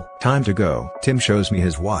 Cool. Time to go. Tim shows me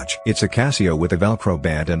his watch. It's a Casio with a Velcro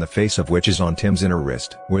band and the face of which is on Tim's inner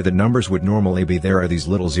wrist. Where the numbers would normally be there are these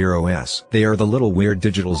little zeros. They are the little weird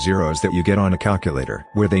digital zeros that you get on a calculator,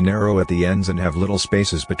 where they narrow at the ends and have little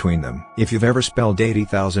spaces between them. If you've ever spelled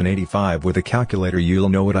 80,085 with a calculator you'll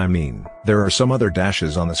know what I mean. There are some other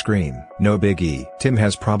dashes on the screen. No biggie. Tim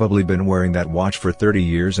has probably been wearing that watch for 30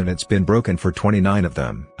 years and it's been broken for 29 of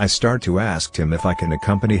them. I start to ask Tim if I can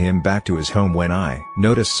accompany him back to his home when I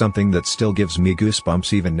notice something that still gives me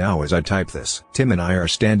goosebumps even now as I type this. Tim and I are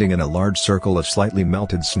standing in a large circle of slightly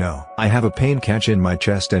melted snow. I have a pain catch in my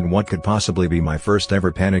chest and what could possibly be my first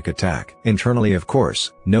ever panic attack. Internally, of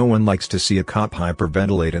course, no one likes to see a cop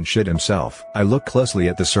hyperventilate and shit himself. I look closely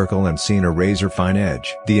at the circle and see a razor fine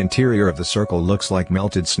edge. The interior of the circle looks like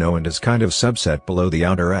melted snow and is kind of subset below the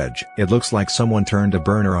outer edge. It looks like someone turned a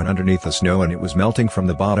burner on underneath the snow and it was melting from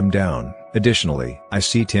the bottom down. Additionally, I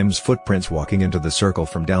see Tim's footprints walking into the circle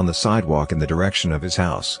from down the sidewalk in the direction of his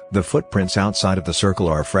house. The footprints outside of the circle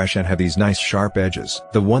are fresh and have these nice sharp edges.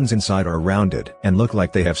 The ones inside are rounded and look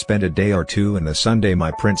like they have spent a day or two in the sun.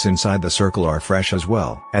 My prints inside the circle are fresh as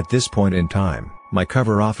well. At this point in time, my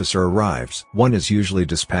cover officer arrives. One is usually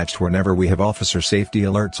dispatched whenever we have officer safety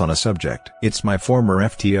alerts on a subject. It's my former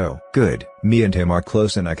FTO. Good. Me and him are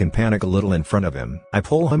close and I can panic a little in front of him. I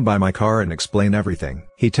pull him by my car and explain everything.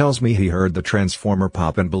 He tells me he heard the transformer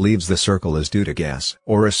pop and believes the circle is due to gas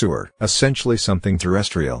or a sewer, essentially something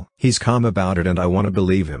terrestrial. He's calm about it and I want to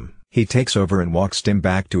believe him. He takes over and walks Tim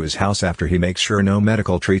back to his house after he makes sure no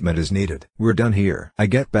medical treatment is needed. We're done here. I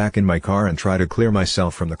get back in my car and try to clear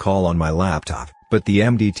myself from the call on my laptop, but the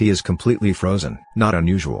MDT is completely frozen. Not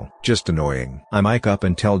unusual, just annoying. I mic up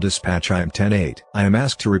and tell dispatch I am 10-8. I am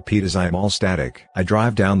asked to repeat as I am all static. I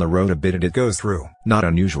drive down the road a bit and it goes through. Not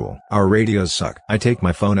unusual. Our radios suck. I take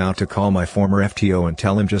my phone out to call my former FTO and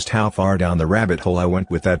tell him just how far down the rabbit hole I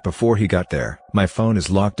went with that before he got there. My phone is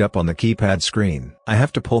locked up on the keypad screen. I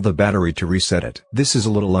have to pull the battery to reset it. This is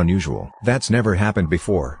a little unusual. That's never happened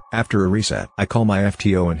before. After a reset, I call my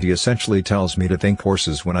FTO and he essentially tells me to think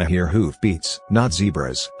horses when I hear hoof beats, not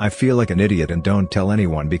zebras. I feel like an idiot and don't tell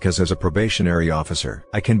anyone because as a probationary officer,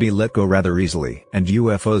 I can be let go rather easily, and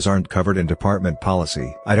UFOs aren't covered in department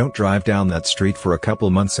policy. I don't drive down that street for a couple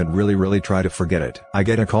months and really try to forget it. I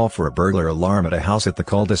get a call for a burglar alarm at a house at the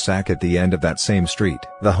cul-de-sac at the end of that same street.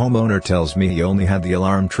 The homeowner tells me he only had the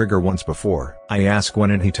alarm trigger once before. I ask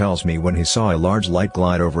when and he tells me when he saw a large light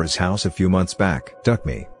glide over his house a few months back. Duck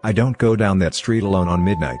me. I don't go down that street alone on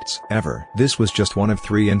midnights, ever. This was just one of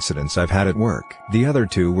 3 incidents I've had at work. The other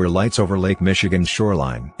 2 were lights over Lake Michigan's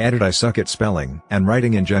shoreline. Edit: I suck at spelling and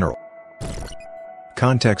writing in general.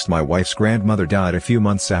 Context: my wife's grandmother died a few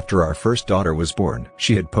months after our first daughter was born.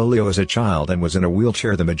 She had polio as a child and was in a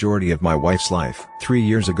wheelchair the majority of my wife's life. 3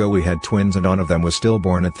 years ago we had twins and one of them was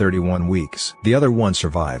stillborn at 31 weeks. The other one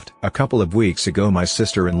survived. A couple of weeks ago my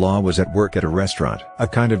sister-in-law was at work at a restaurant. A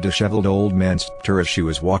kind of disheveled old man stopped her as she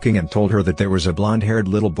was walking and told her that there was a blonde-haired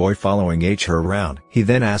little boy following her around. He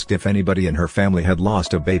then asked if anybody in her family had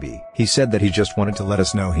lost a baby. He said that he just wanted to let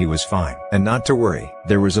us know he was fine and not to worry.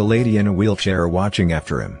 There was a lady in a wheelchair watching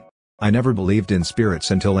after him. I never believed in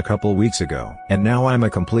spirits until a couple weeks ago, and now I'm a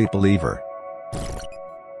complete believer.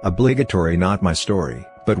 Obligatory: not my story,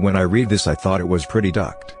 but when I read this I thought it was pretty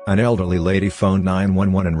ducked. An elderly lady phoned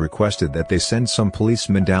 911 and requested that they send some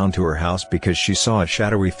policemen down to her house because she saw a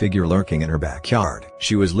shadowy figure lurking in her backyard.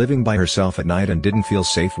 She was living by herself at night and didn't feel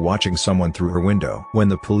safe watching someone through her window. When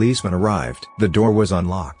the policemen arrived, the door was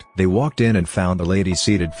unlocked. They walked in and found the lady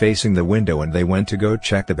seated facing the window and they went to go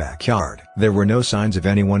check the backyard. There were no signs of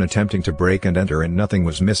anyone attempting to break and enter and nothing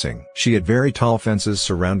was missing. She had very tall fences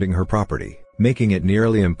surrounding her property. making it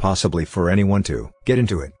nearly impossible for anyone to get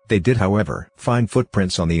into it. They did, however, find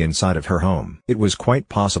footprints on the inside of her home. It was quite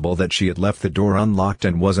possible that she had left the door unlocked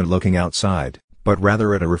and wasn't looking outside, but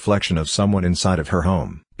rather at a reflection of someone inside of her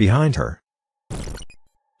home, behind her.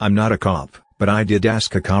 I'm not a cop, but I did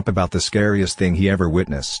ask a cop about the scariest thing he ever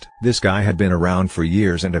witnessed. This guy had been around for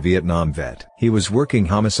years and a Vietnam vet. He was working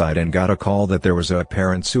homicide and got a call that there was a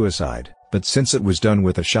apparent suicide. But since it was done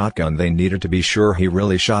with a shotgun, they needed to be sure he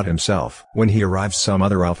really shot himself. When he arrived, some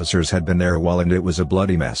other officers had been there a while and it was a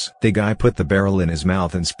bloody mess. The guy put the barrel in his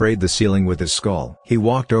mouth and sprayed the ceiling with his skull. He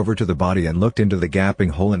walked over to the body and looked into the gaping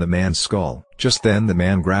hole in the man's skull. Just then the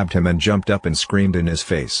man grabbed him and jumped up and screamed in his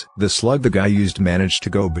face. The slug the guy used managed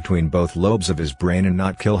to go between both lobes of his brain and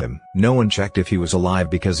not kill him. No one checked if he was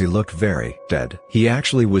alive because he looked very dead. He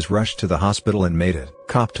actually was rushed to the hospital and made it.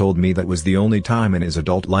 Cop told me that was the only time in his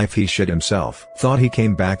adult life he shit himself. Thought he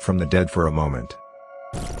came back from the dead for a moment.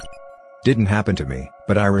 Didn't happen to me,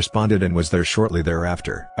 but I responded and was there shortly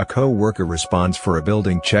thereafter. A co-worker responds for a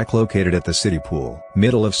building check located at the city pool.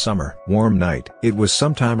 Middle of summer, warm night. It was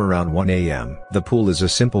sometime around 1 a.m. The pool is a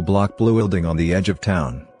simple block building on the edge of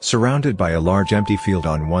town, surrounded by a large empty field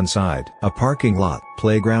on one side, a parking lot,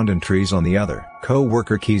 playground and trees on the other.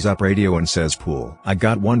 Co-worker keys up radio and says pool. I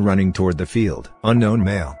got one running toward the field. Unknown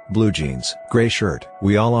male, blue jeans, gray shirt.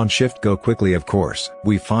 We all on shift go quickly, of course.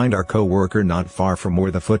 We find our co-worker not far from where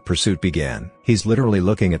the foot pursuit began. He's literally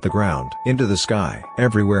looking at the ground, into the sky,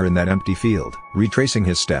 everywhere in that empty field, retracing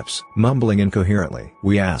his steps, mumbling incoherently.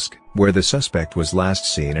 We ask where the suspect was last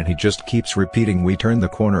seen and he just keeps repeating we turned the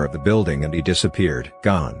corner of the building and he disappeared.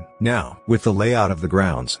 Gone. Now, with the layout of the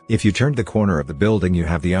grounds, if you turned the corner of the building you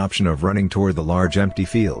have the option of running toward the large empty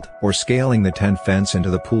field, or scaling the tent fence into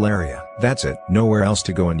the pool area. That's it. Nowhere else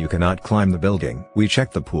to go and you cannot climb the building. We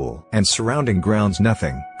checked the pool and surrounding grounds,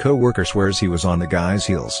 nothing. Co-worker swears he was on the guy's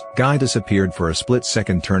heels. Guy disappeared for a split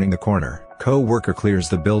second turning the corner. Co-worker clears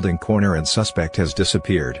the building corner and suspect has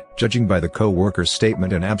disappeared. Judging by the co-worker's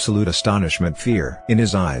statement and absolute astonishment, fear in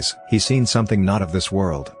his eyes, he's seen something not of this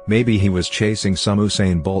world. Maybe he was chasing some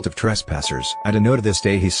Usain Bolt of trespassers. At a note of this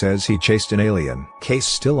day he says he chased an alien. Case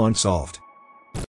still unsolved.